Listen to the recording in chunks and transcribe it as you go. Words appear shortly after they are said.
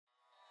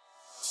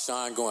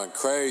Sean going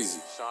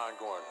crazy. Sean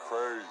going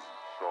crazy.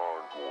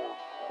 Sean going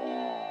crazy.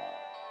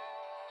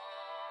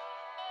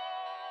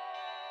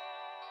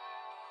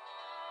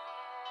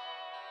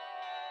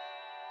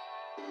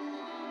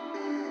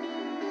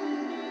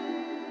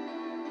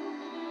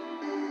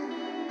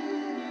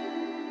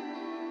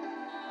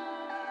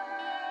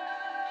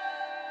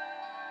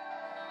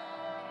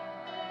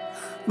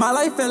 My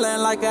life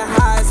feeling like a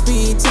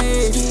high-speed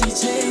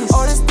chase.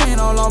 All this pain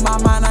all on my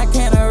mind, I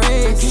can't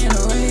erase.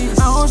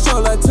 I don't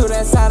show love to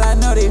that side, I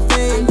know they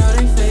fake.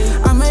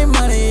 I made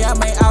money, I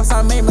made outs,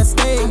 I made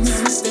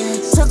mistakes.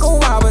 Took a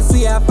while, but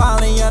see, I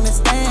finally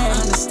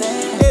understand.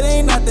 It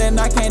ain't nothing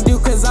I can't do,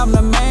 cause I'm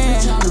the man.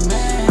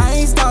 I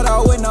ain't start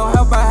out with no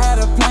help, I had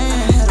a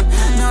plan.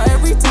 Now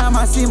every time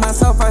I see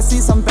myself, I see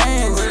some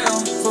bands.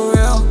 For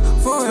real.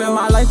 Spend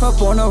my life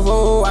up on the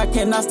road, I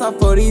cannot stop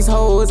for these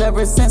hoes.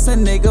 Ever since a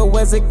nigga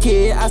was a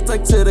kid, I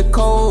stuck to the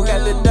code.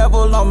 Got the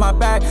devil on my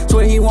back,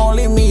 swear he won't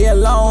leave me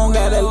alone.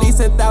 Got at least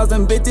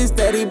 1,000 bitches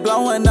steady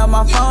blowing up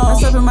my phone. I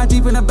step in my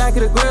Jeep in the back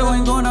of the grill,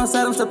 ain't going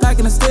outside, I'm still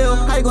packing the steel.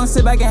 How you gonna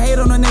sit back and hate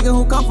on a nigga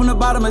who come from the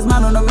bottom, his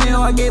mind on the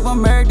meal? I gave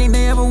them everything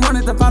they ever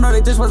wanted to find out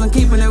they just wasn't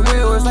keeping it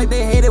real. It's like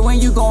they hate it when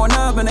you going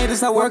up and they just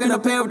start working to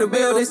pay off the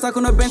bill. They stuck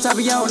on the bench, I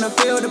be out in the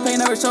field. The pain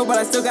never show, but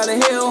I still got a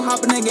hill.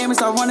 Hop in the game and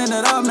start running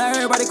it up, now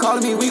everybody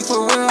calling me weak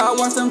for real. I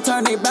watch them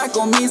turn they back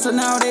on me, so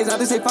nowadays I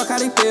just say fuck how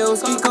they feel.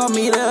 Ski called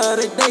me the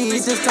other day, he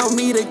just told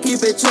me to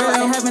keep it chill.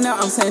 Ain't having out,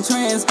 I'm saying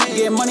trends.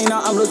 Getting money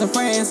now, I'm losing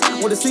friends.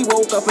 With a sleep,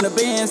 woke up in the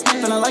bins.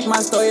 Feeling like my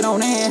story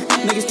don't end.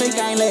 Niggas think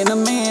I ain't letting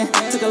them in.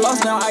 Took a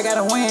loss, now I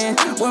gotta win.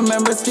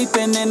 Remember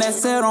sleeping in that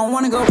cell, don't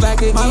wanna go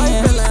back again. My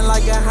life feeling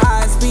like a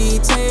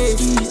high-speed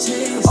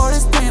chase. All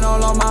this pain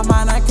all on my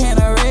mind, I can't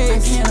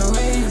erase.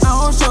 I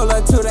don't show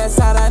love to that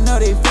side, I know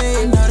they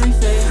fake.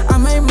 I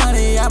made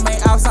money, I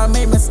made outs, I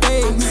made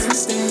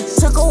mistakes.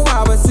 Took a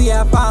while, but see,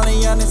 I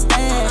finally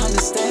understand.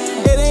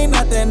 It ain't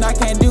nothing I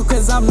can't do,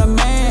 cause I'm the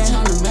man.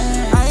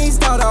 I ain't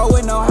start out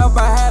with no help,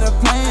 I had a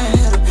plan.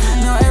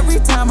 Now every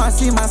time I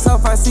see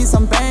myself, I see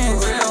some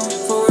bands.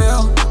 For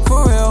real,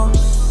 for real.